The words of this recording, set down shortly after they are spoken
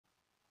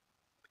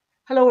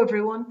Hello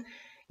everyone,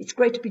 it's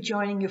great to be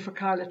joining you for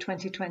Carla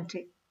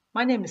 2020.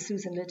 My name is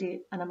Susan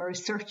Liddy and I'm a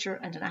researcher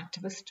and an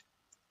activist.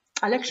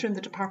 I lecture in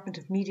the Department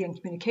of Media and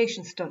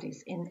Communication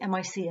Studies in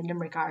MIC in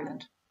Limerick,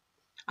 Ireland.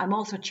 I'm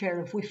also chair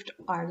of WIFT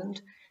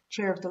Ireland,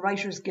 chair of the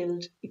Writers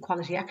Guild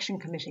Equality Action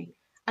Committee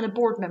and a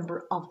board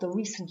member of the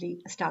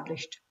recently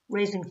established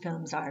Raising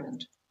Films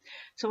Ireland.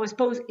 So I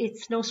suppose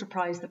it's no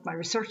surprise that my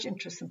research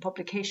interests and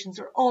publications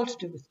are all to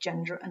do with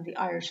gender and the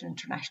Irish and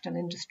international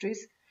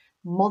industries,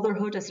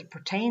 motherhood as it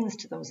pertains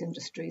to those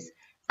industries,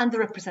 and the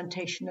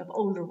representation of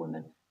older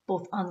women,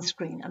 both on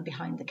screen and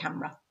behind the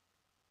camera.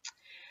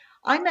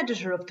 I'm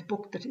editor of the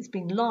book that is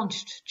being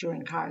launched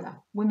during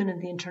Carla, Women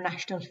in the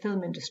International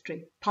Film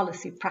Industry,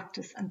 Policy,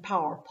 Practice and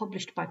Power,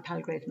 published by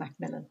Palgrave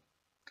Macmillan.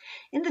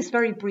 In this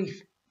very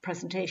brief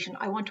presentation,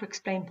 I want to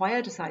explain why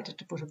I decided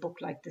to put a book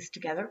like this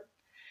together.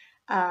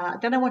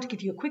 Then I want to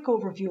give you a quick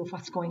overview of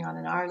what's going on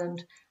in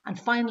Ireland. And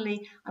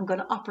finally, I'm going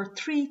to offer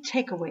 3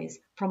 takeaways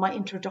from my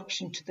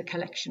introduction to the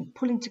collection,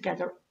 pulling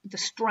together the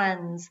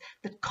strands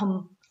that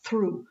come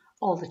through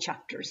all the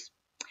chapters.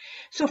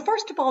 So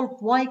first of all,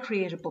 why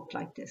create a book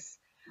like this?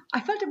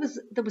 I felt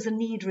there was a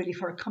need really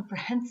for a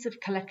comprehensive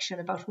collection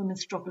about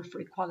women's struggle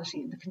for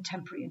equality in the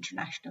contemporary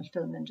international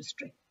film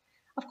industry.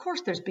 Of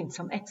course, there's been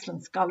some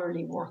excellent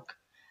scholarly work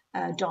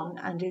done,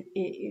 and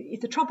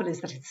the trouble is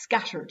that it's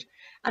scattered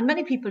and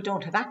many people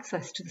don't have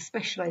access to the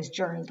specialised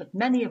journal that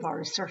many of our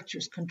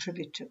researchers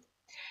contribute to.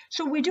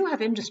 So we do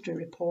have industry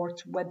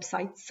reports,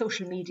 websites,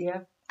 social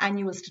media,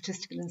 annual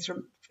statistical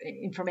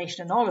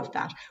information and all of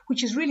that,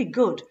 which is really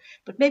good,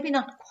 but maybe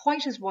not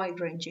quite as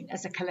wide-ranging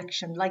as a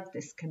collection like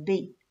this can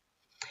be.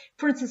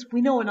 For instance,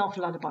 we know an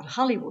awful lot about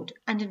Hollywood,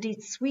 and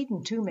indeed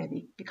Sweden too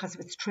maybe, because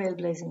of its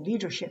trailblazing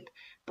leadership,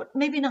 but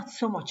maybe not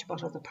so much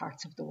about other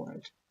parts of the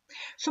world.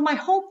 So my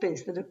hope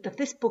is that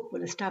this book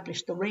will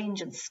establish the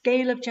range and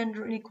scale of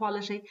gender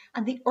inequality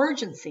and the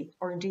urgency,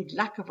 or indeed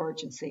lack of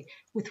urgency,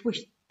 with which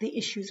the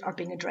issues are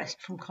being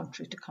addressed from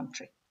country to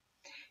country.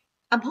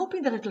 I'm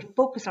hoping that it'll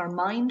focus our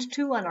mind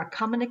too on our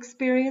common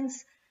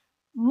experience,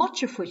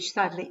 much of which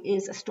sadly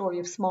is a story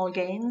of small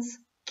gains,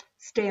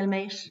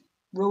 stalemate,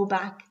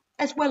 rowback,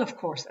 as well of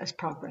course as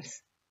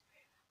progress.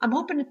 I'm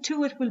hoping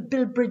too it will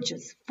build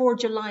bridges,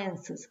 forge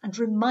alliances and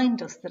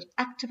remind us that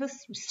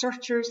activists,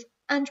 researchers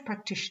and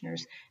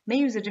practitioners may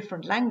use a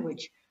different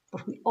language,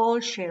 but we all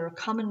share a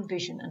common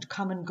vision and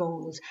common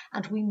goals,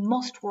 and we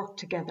must work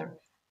together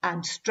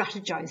and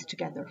strategize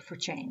together for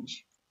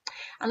change.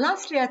 And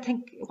lastly, I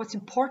think what's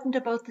important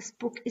about this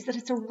book is that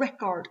it's a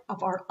record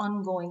of our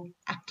ongoing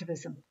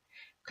activism,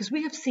 because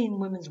we have seen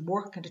women's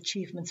work and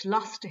achievements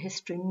lost to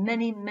history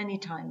many, many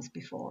times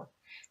before.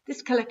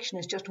 This collection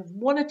is just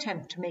one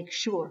attempt to make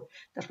sure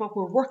that what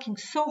we're working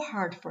so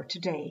hard for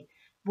today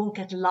won't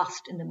get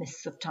lost in the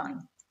mists of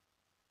time.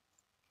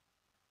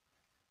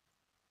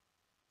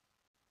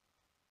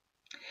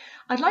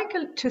 I'd like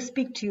to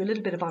speak to you a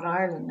little bit about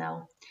Ireland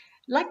now.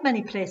 Like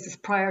many places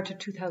prior to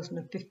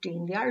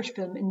 2015, the Irish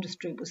film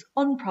industry was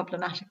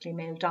unproblematically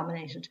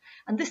male-dominated,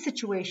 and this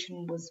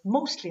situation was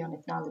mostly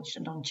unacknowledged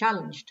and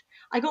unchallenged.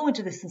 I go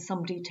into this in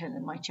some detail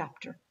in my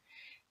chapter.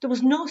 There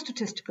was no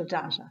statistical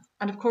data,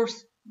 and of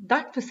course,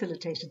 that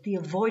facilitated the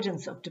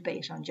avoidance of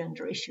debate on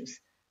gender issues.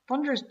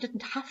 Funders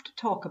didn't have to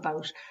talk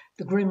about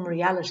the grim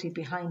reality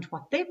behind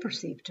what they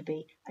perceived to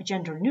be a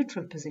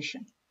gender-neutral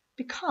position,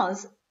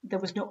 because there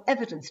was no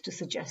evidence to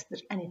suggest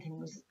that anything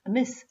was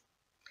amiss.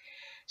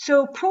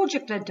 So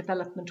project-led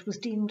development was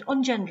deemed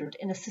ungendered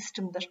in a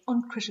system that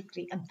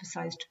uncritically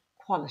emphasised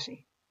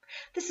quality.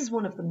 This is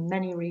one of the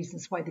many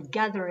reasons why the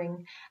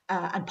gathering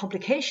and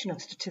publication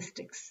of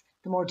statistics,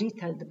 the more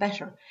detailed the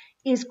better,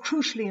 is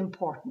crucially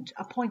important,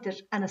 a point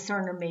that Anna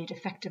Cerner made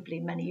effectively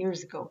many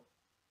years ago.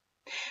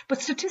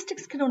 But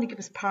statistics can only give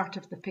us part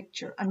of the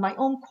picture, and my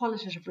own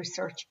qualitative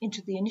research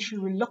into the initial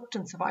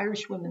reluctance of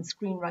Irish women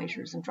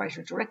screenwriters and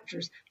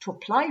writer-directors to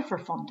apply for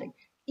funding,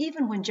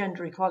 even when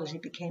gender equality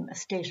became a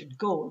stated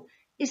goal,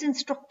 is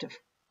instructive.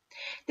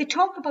 They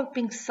talk about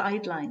being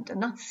sidelined and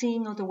not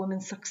seeing other women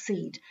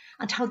succeed,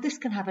 and how this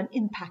can have an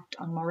impact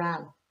on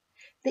morale.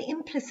 They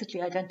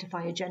implicitly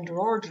identify a gender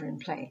order in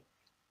play,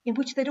 in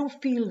which they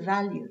don't feel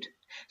valued.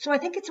 So I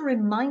think it's a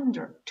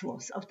reminder to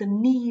us of the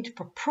need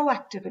for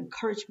proactive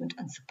encouragement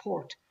and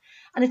support,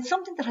 and it's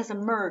something that has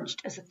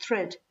emerged as a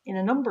thread in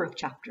a number of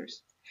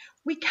chapters.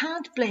 We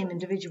can't blame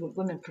individual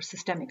women for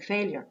systemic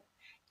failure,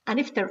 and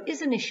if there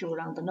is an issue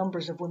around the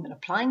numbers of women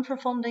applying for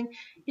funding,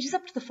 it is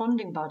up to the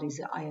funding bodies,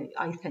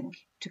 I think,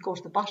 to go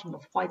to the bottom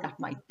of why that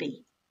might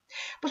be.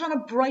 But on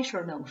a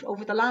brighter note,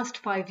 over the last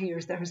 5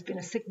 years, there has been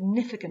a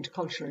significant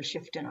cultural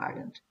shift in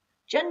Ireland.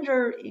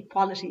 Gender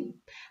equality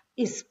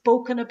is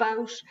spoken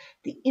about,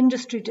 the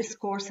industry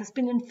discourse has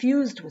been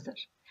infused with it.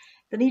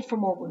 The need for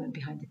more women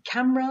behind the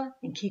camera,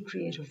 in key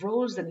creative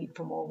roles, the need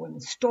for more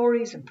women's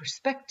stories and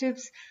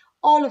perspectives,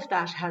 all of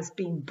that has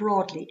been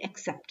broadly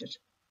accepted.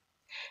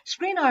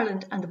 Screen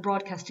Ireland and the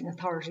Broadcasting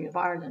Authority of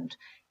Ireland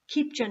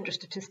keep gender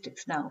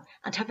statistics now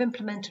and have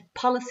implemented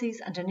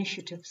policies and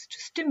initiatives to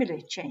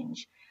stimulate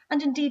change,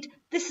 and indeed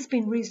this has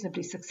been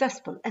reasonably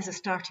successful as a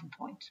starting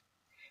point.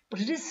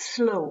 but it is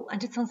slow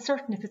and it's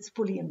uncertain if it's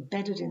fully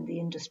embedded in the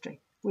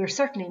industry. We're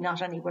certainly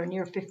not anywhere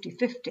near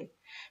 50-50.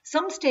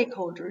 Some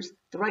stakeholders,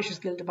 the Writers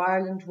Guild of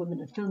Ireland, Women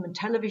in Film and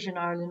Television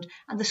Ireland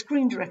and the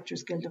Screen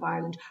Directors Guild of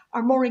Ireland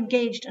are more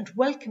engaged and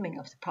welcoming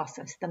of the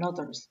process than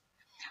others.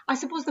 I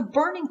suppose the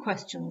burning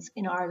questions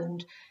in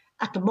Ireland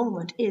at the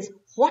moment is,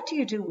 what do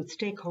you do with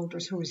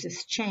stakeholders who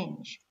resist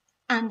change?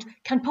 And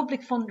can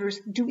public funders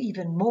do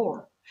even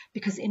more?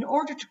 Because in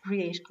order to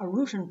create a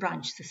root and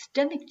branch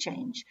systemic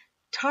change,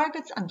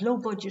 targets and low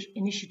budget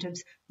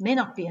initiatives may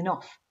not be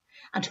enough.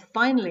 And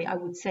finally, I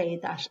would say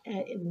that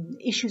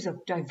issues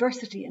of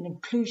diversity and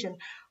inclusion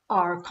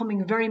are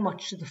coming very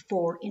much to the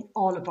fore in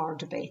all of our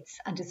debates,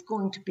 and it's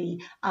going to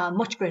be a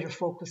much greater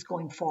focus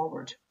going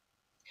forward.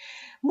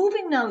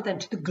 Moving now then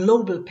to the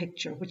global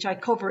picture, which I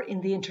cover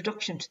in the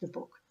introduction to the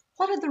book.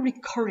 What are the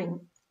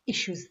recurring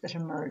issues that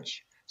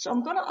emerge? So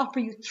I'm going to offer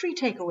you 3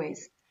 takeaways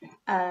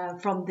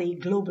from the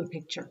global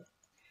picture.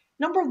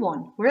 Number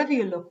 1, wherever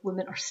you look,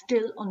 women are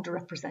still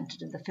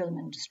underrepresented in the film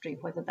industry,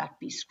 whether that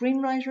be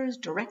screenwriters,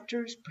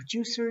 directors,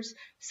 producers,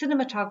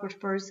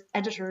 cinematographers,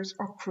 editors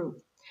or crew.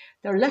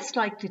 They're less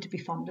likely to be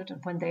funded,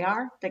 and when they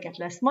are, they get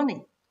less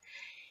money.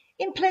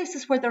 In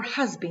places where there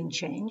has been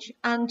change,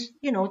 and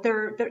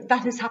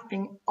that is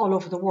happening all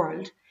over the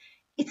world,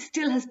 it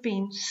still has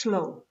been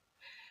slow.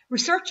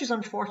 Researchers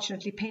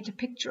unfortunately paint a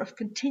picture of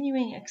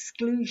continuing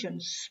exclusion,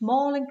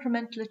 small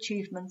incremental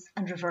achievements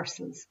and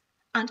reversals,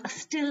 and a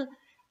still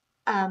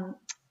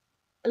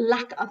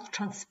lack of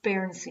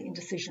transparency in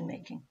decision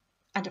making,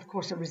 and of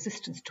course a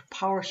resistance to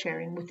power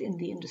sharing within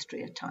the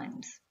industry at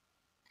times.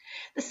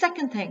 The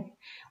second thing,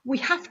 we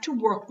have to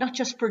work not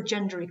just for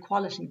gender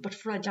equality, but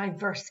for a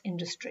diverse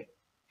industry.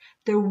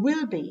 There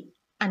will be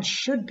and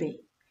should be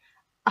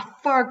a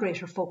far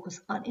greater focus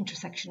on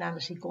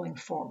intersectionality going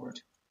forward.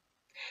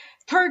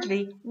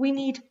 Thirdly, we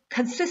need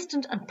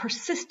consistent and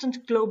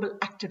persistent global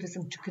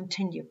activism to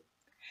continue.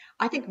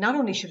 I think not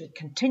only should it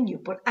continue,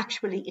 but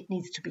actually it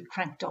needs to be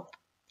cranked up,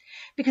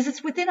 because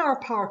it's within our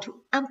power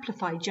to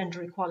amplify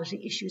gender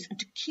equality issues and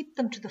to keep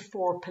them to the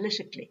fore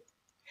politically.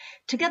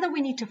 Together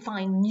we need to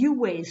find new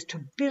ways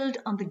to build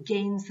on the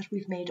gains that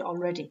we've made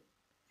already.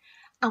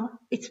 And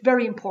it's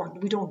very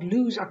important we don't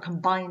lose our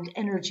combined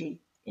energy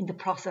in the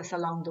process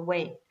along the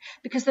way,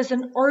 because there's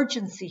an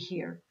urgency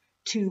here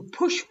to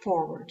push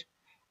forward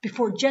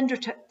before gender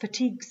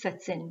fatigue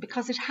sets in,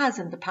 because it has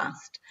in the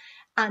past,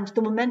 and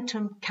the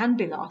momentum can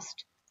be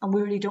lost, and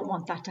we really don't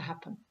want that to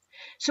happen.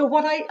 So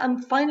what I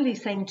am finally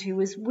saying to you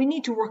is we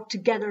need to work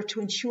together to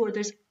ensure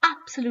there's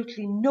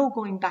absolutely no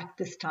going back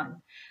this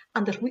time,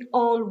 and that we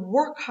all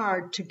work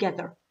hard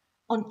together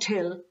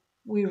until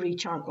we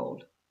reach our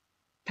goal.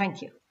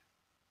 Thank you.